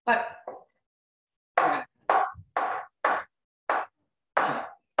 Oh, but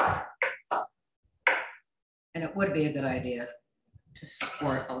and it would be a good idea to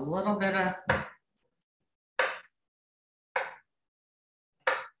squirt a little bit of.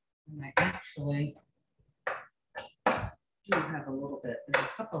 And I actually do have a little bit. There's a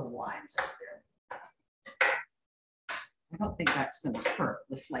couple of limes over there. I don't think that's going to hurt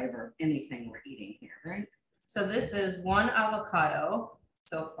the flavor of anything we're eating here, right? So this is 1 avocado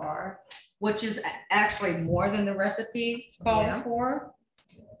so far. Which is actually more than the recipes called for.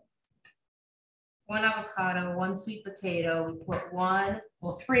 1 avocado, 1 sweet potato. We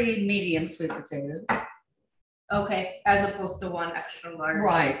put 3 medium sweet potatoes. Okay, as opposed to 1 extra large.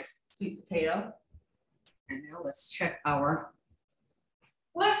 Right. Sweet potato. And now let's check our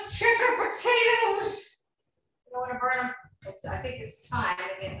potatoes. You don't want to burn them. I think it's time to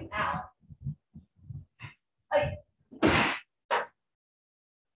get them out. Like,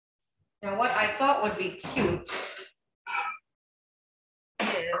 now what I thought would be cute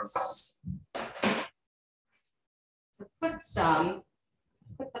is to put them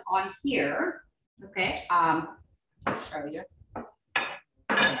on here. Okay. I'll show you.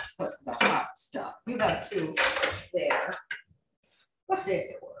 Put the hot stuff. You got 2 there. Let's see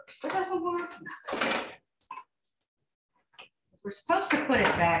if it works. It doesn't work. No. We're supposed to put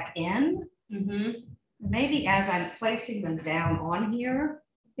it back in. Maybe as I'm placing them down on here,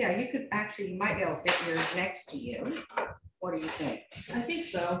 yeah, you could actually, you might be able to fit yours next to you. What do you think? I think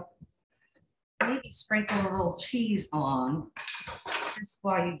so. Maybe sprinkle a little cheese on just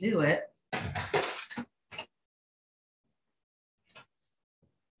while you do it.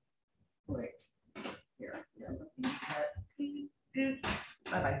 Wait, here.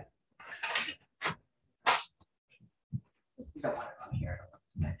 Bye-bye. You don't want it on here.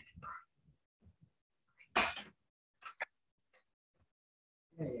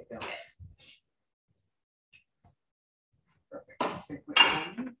 There you go. Perfect.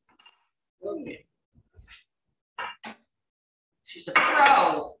 Okay. She's a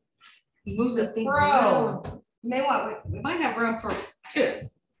pro. Moves a pro. You may want, we might have room for two.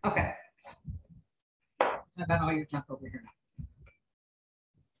 Okay. So about all your junk over here now.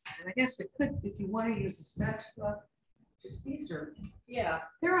 And I guess we could, if you want to use the spatula, just these are, yeah,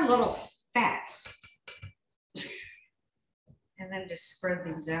 they're a little fat. And then just spread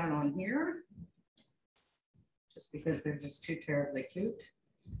these out on here. Just because they're just too terribly cute.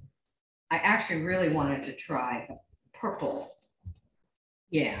 I actually really wanted to try purple.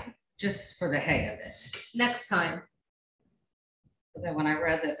 Yeah, just for the heck of it. Next time. But then when I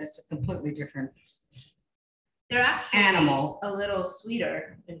read that it's a completely different They're actually animal. A little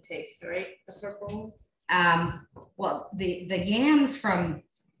sweeter in taste, right? The purple ones. Well, the yams from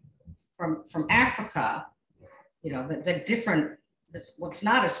Africa, you know, the different, that's what's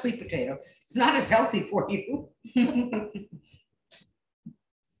not a sweet potato. It's not as healthy for you.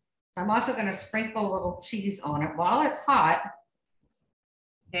 I'm also going to sprinkle a little cheese on it while it's hot.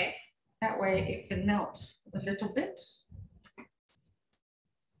 Okay. That way it can melt a little bit.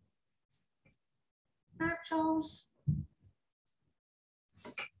 Nachos.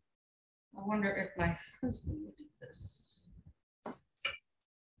 I wonder if my husband would do this.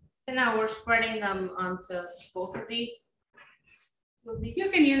 So now we're spreading them onto both of these. You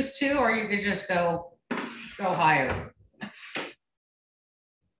can use two, or you could just go higher.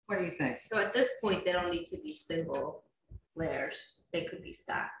 What do you think? So at this point, they don't need to be single layers. They could be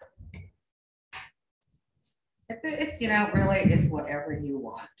stacked. It's, you know, really it's whatever you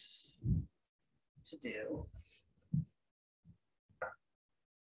want to do.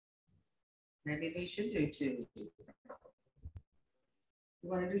 Maybe we should do two. You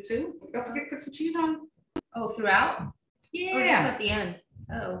want to do two? Don't forget to put some cheese on. Oh, throughout? Yeah. Or just at the end?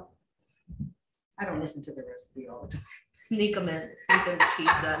 Oh. I don't listen to the recipe all the time. Sneak them in. Sneak in the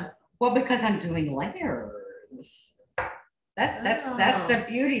cheese done. Well, because I'm doing layers. That's the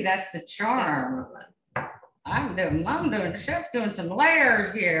beauty. That's the charm. I'm doing chef's doing some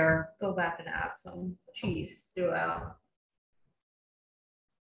layers here. Go back and add some cheese throughout.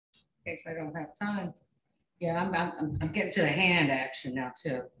 In case I don't have time. Yeah, I'm getting to the hand action now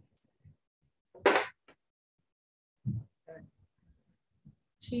too.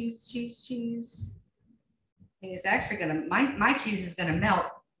 Cheese, cheese, cheese. And it's actually gonna, my cheese is gonna melt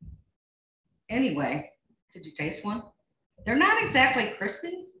anyway. Did you taste one? They're not exactly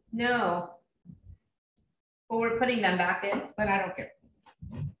crispy. No. But we're putting them back in. But I don't care.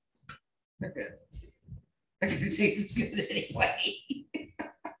 They're good. They're gonna taste as good anyway.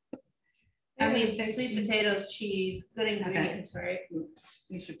 I mean, sweet potatoes, cheese, good ingredients, okay. Right?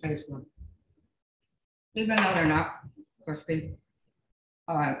 You should taste one. Even though they're not crispy.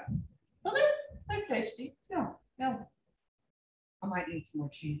 All right. Well, they're tasty. Yeah. Yeah. I might need some more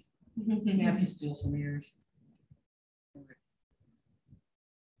cheese. You have to steal some of yours.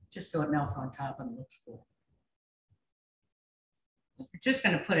 Just so it melts on top and looks cool. We're just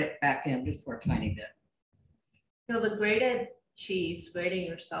going to put it back in just for a tiny bit. You know, the grated cheese, grating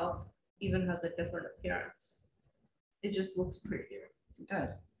yourself, even has a different appearance. It just looks prettier. It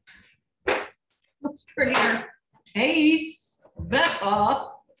does. Looks prettier. Taste better.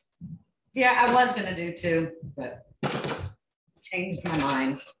 Yeah, I was going to do two, but changed my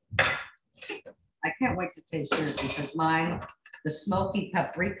mind. I can't wait to taste yours because mine, the smoky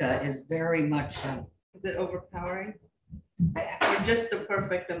paprika, is very much. Is it overpowering? Or just the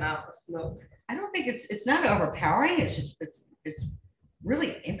perfect amount of smoke? I don't think it's not overpowering. It's just it's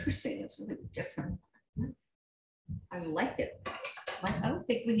really interesting. It's really different. I like it. Like, I don't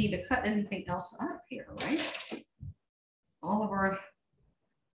think we need to cut anything else up here, right? All of our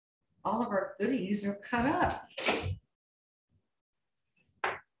goodies are cut up.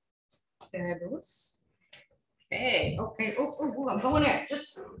 Fabulous. Okay. Okay. Oh, I'm going in.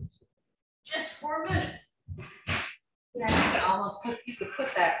 Just for a minute. Yeah, you could almost put, you could put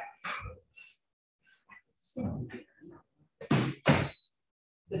that.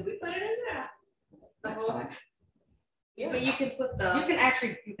 Did we put it in there? That's fine. Yeah. But you can put the. You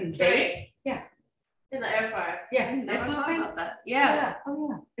can bake. In the air fryer. Yeah, Never this little thought thing. about that. Yeah.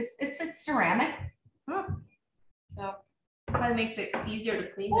 Oh yeah. It's ceramic. Huh. So Probably makes it easier to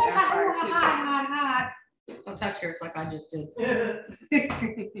clean the oh, air fryer too. hot. Don't touch yours like I just did.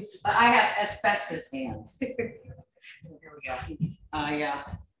 But I have asbestos hands. Here we go.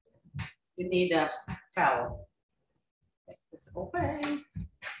 You need a towel. Take this open.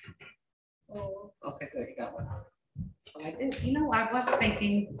 Oh, okay, good. You got one. Well, I did. You know, I was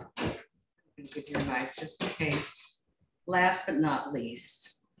thinking. Give you a knife just in case. Last but not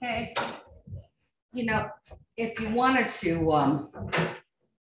least. Okay. You know, if you wanted to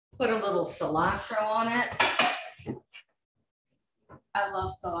put a little cilantro on it. I love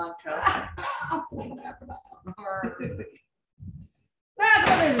cilantro. I'll pull that out. That's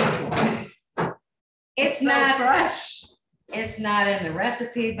what it is for. It's so not fresh. It's not in the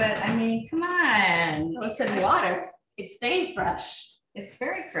recipe, but I mean, come on. No, it's in water. It's staying fresh. It's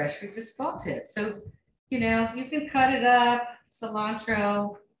very fresh. We just bought it. So, you know, you can cut it up,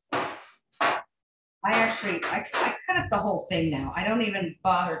 cilantro. I cut up the whole thing now. I don't even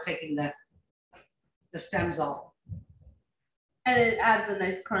bother taking the stems off. And it adds a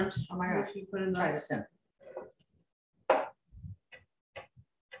nice crunch. Oh my gosh. You put in Try the, this in. I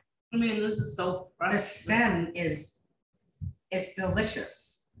mean, this is so fresh. The stem is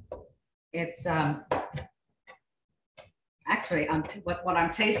delicious. It's actually what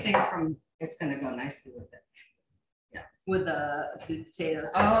I'm tasting from, it's gonna go nicely with it. Yeah. With the sweet potatoes.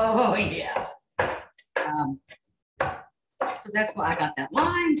 Oh yes. So that's why I got that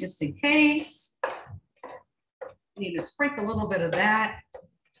lime, just in case. You need to sprinkle a little bit of that.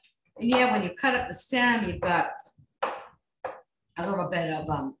 And yeah, when you cut up the stem, you've got a little bit of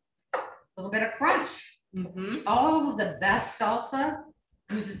crunch. Mm-hmm. All of the best salsa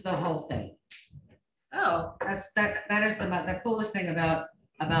uses the whole thing. Oh. That is the coolest thing about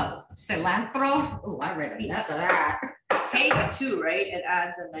cilantro. Oh, I read a mess of that. Taste too, right? It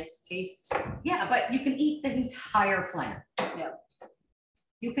adds a nice taste. Yeah, but you can eat the entire plant. Yeah.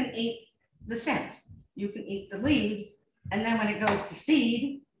 You can eat the stems. You can eat the leaves, and then when it goes to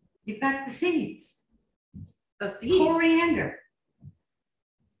seed, you've got the seeds. The seeds. Coriander.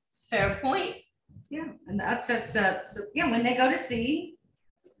 Fair point. Yeah, and that's so yeah. When they go to seed,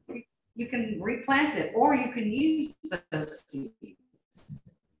 you can replant it, or you can use those seeds.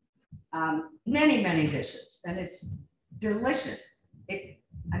 Many dishes, and it's delicious. I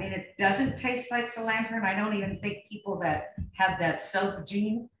mean, it doesn't taste like cilantro, and I don't even think people that have that soap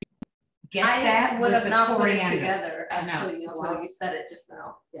gene get that would with have the not put it coriander together actually No. until you said it just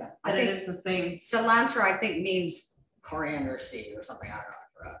now. Yeah, But I it think is the same. cilantro, I think, means coriander seed or something. I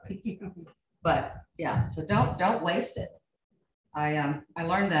don't know. But yeah, so don't waste it. I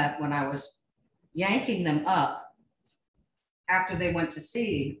learned that when I was yanking them up after they went to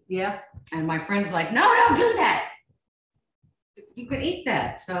seed. Yeah. And my friend's like, no, don't do that. You could eat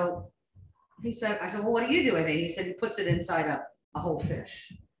that. So I said, well, what do you do with it? He said he puts it inside a whole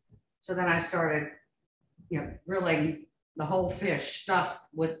fish. So then I started, grilling the whole fish stuffed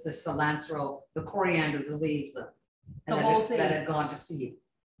with the cilantro, the coriander, the leaves, the whole thing that had gone to seed.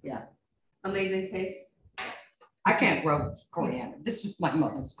 Yeah. Amazing taste. I can't grow coriander. This was my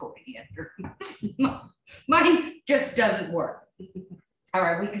mother's coriander. Mine just doesn't work. All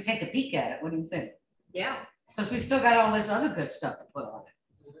right, we can take a peek at it. What do you think? Yeah. Because we still got all this other good stuff to put on it.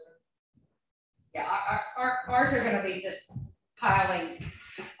 Yeah, ours are going to be just piling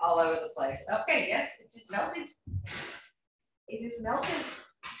all over the place. Okay, yes, it is melted. It is melted.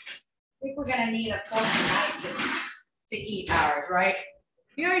 I think we're going to need a fork and knife to eat ours, right?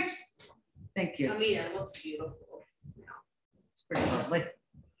 Right. Thank you. I mean, it looks beautiful. It's pretty lovely.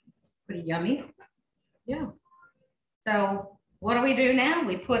 Pretty yummy. Yeah. So what do we do now?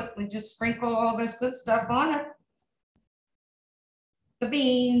 We just sprinkle all this good stuff on it. The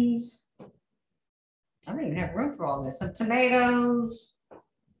beans. I don't even have room for all this. Some tomatoes.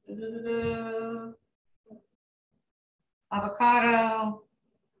 Avocado.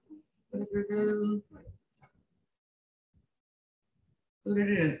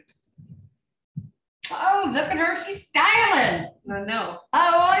 Oh, look at her. She's styling. I know.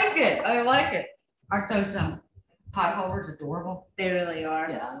 I like it. I like it. Aren't those pie holders adorable? They really are.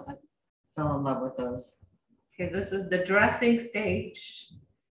 Yeah, I fell in love with those. Okay, this is the dressing stage.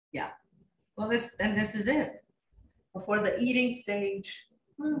 Yeah. Well, this is it. Before the eating stage.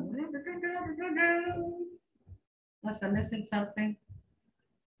 Unless I'm missing something.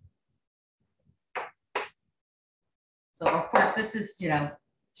 So of course this is,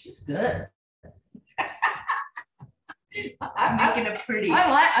 she's good. I'm making it pretty.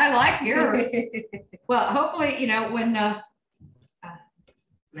 I like yours. Well, hopefully, when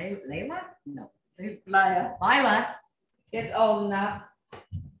Layla? No. Laya. Lila gets old enough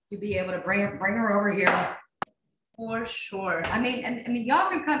to be able to bring her over here. For sure. I mean, y'all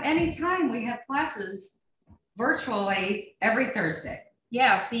can come anytime. We have classes virtually every Thursday.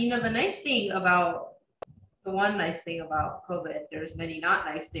 Yeah, so the one nice thing about COVID, there's many not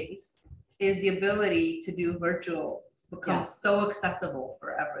nice things, is the ability to do virtual becomes so accessible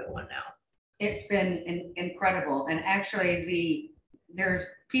for everyone now. It's been incredible. And actually there's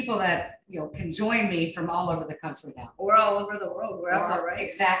people that can join me from all over the country now. Or all over the world, wherever, right?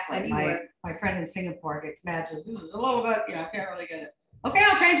 Exactly. My friend in Singapore gets mad. Says, this is a little bit, I can't really get it. Okay,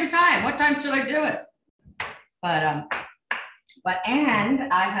 I'll change the time. What time should I do it?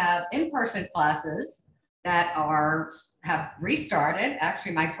 And I have in-person classes that have restarted.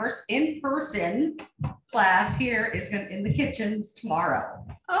 Actually, my first in-person class here is in the kitchens tomorrow.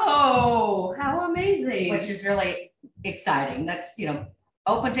 Oh, how amazing. Which is really exciting. That's,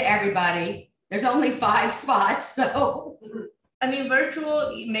 open to everybody. There's only 5 spots, so. I mean,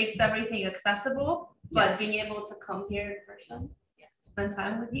 virtual makes everything accessible, but being able to come here in person, spend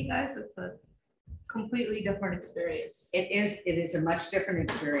time with you guys, it's a completely different experience. It is a much different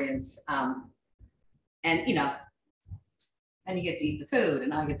experience. And you get to eat the food,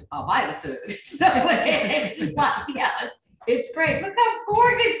 and I'll buy the food. So it's like, it's great. Look how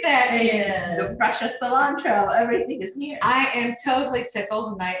gorgeous that is. The freshest cilantro, everything is here. I am totally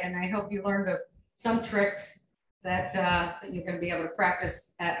tickled, and I hope you learned some tricks that you're going to be able to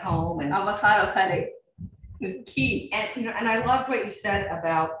practice at home. And avocado cutting is key. And I loved what you said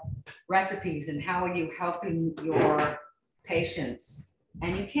about recipes and how are you helping your patients.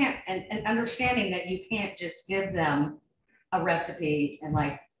 And you can't, and understanding that you can't just give them a recipe and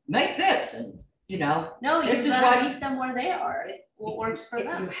like, make this, and no, this you is gotta meet them where they are. What works for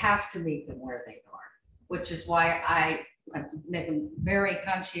them. You have to meet them where they are, which is why I make a very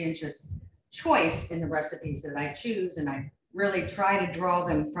conscientious choice in the recipes that I choose, and I really try to draw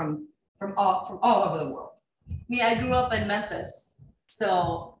them from all over the world. I grew up in Memphis,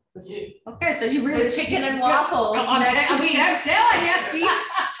 so. Okay, so you really the chicken and waffles. I'm telling you,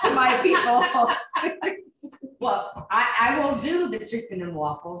 to my people. Well, I will do the chicken and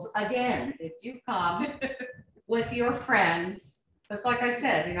waffles again if you come with your friends. Because, like I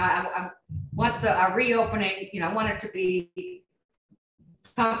said, I want a reopening. I want it to be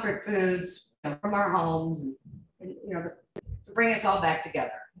comfort foods from our homes, and to bring us all back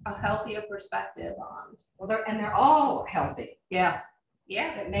together. A healthier perspective on. Well, they're all healthy. Yeah.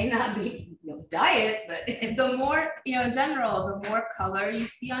 It may not be diet, but the more, in general, the more color you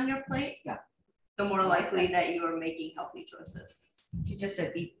see on your plate, the more likely that you are making healthy choices. You just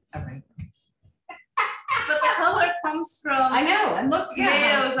said eat everything. But the color comes from and look,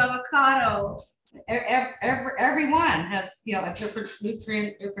 tomatoes, avocado. Everyone has a different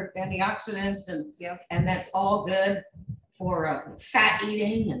nutrient, different antioxidants, and that's all good for fat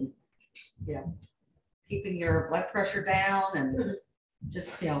eating and keeping your blood pressure down, and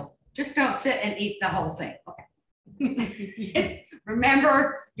just don't sit and eat the whole thing. Okay.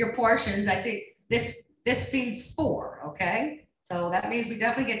 Remember your portions. I think this feeds 4. Okay, so that means we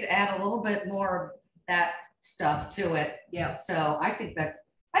definitely get to add a little bit more of that stuff to it. So I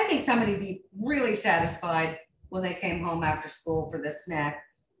think somebody would be really satisfied when they came home after school for this snack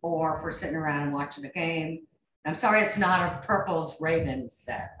or for sitting around and watching a game. I'm sorry it's not a Purple's Ravens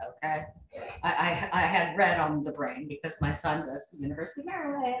set, okay? I had red on the brain because my son goes to the University of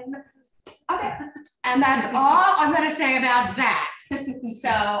Maryland. Okay, and that's all I'm going to say about that.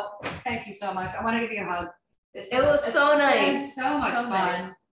 So thank you so much. I want to give you a hug. It was so nice. So much fun.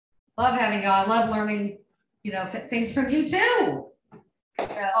 Nice. Love having you. I love learning, things from you too.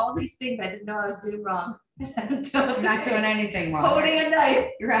 All these things I didn't know I was doing wrong. Not doing anything wrong. Holding a knife.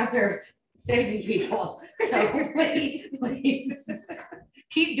 You're out there saving people. So please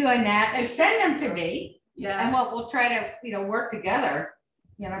keep doing that and send them to me. Yeah. And we'll try to work together.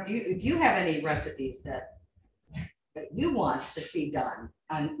 If you have any recipes that you want to see done,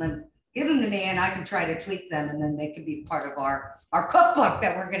 then give them to me and I can try to tweak them, and then they can be part of our cookbook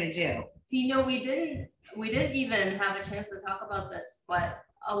that we're going to do. So, we didn't even have a chance to talk about this, but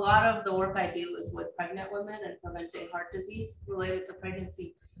a lot of the work I do is with pregnant women and preventing heart disease related to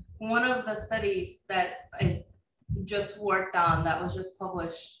pregnancy. One of the studies that I just worked on that was just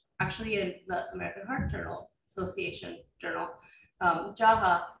published actually in the American Heart Association journal,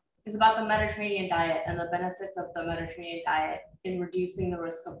 JAHA, is about the Mediterranean diet and the benefits of the Mediterranean diet in reducing the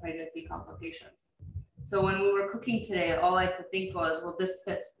risk of pregnancy complications. So when we were cooking today, all I could think was, well, this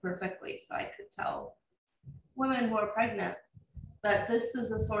fits perfectly. So I could tell women who are pregnant that this is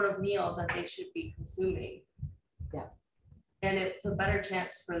the sort of meal that they should be consuming. And it's a better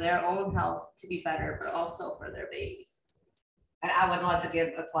chance for their own health to be better, but also for their babies. And I would love to give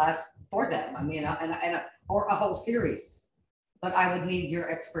a class for them. I mean, or a whole series. But I would need your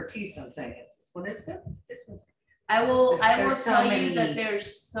expertise on saying it. This one is good. This one's good. I will There's so tell many you that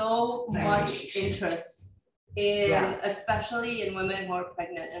there's so much interest in, especially in women who are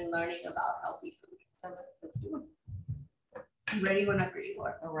pregnant and learning about healthy food. So let's do it. I'm ready whenever you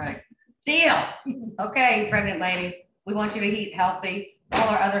are. All right. Deal. Okay, pregnant ladies. We want you to eat healthy. All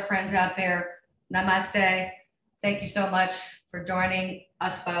our other friends out there, namaste. Thank you so much for joining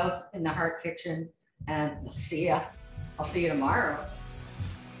us both in the Heart Kitchen. And we'll see ya. I'll see you tomorrow.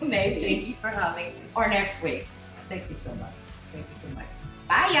 Maybe. Thank you for having me. Or next week. Thank you so much. Thank you so much.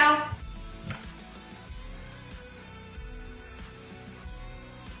 Bye, y'all.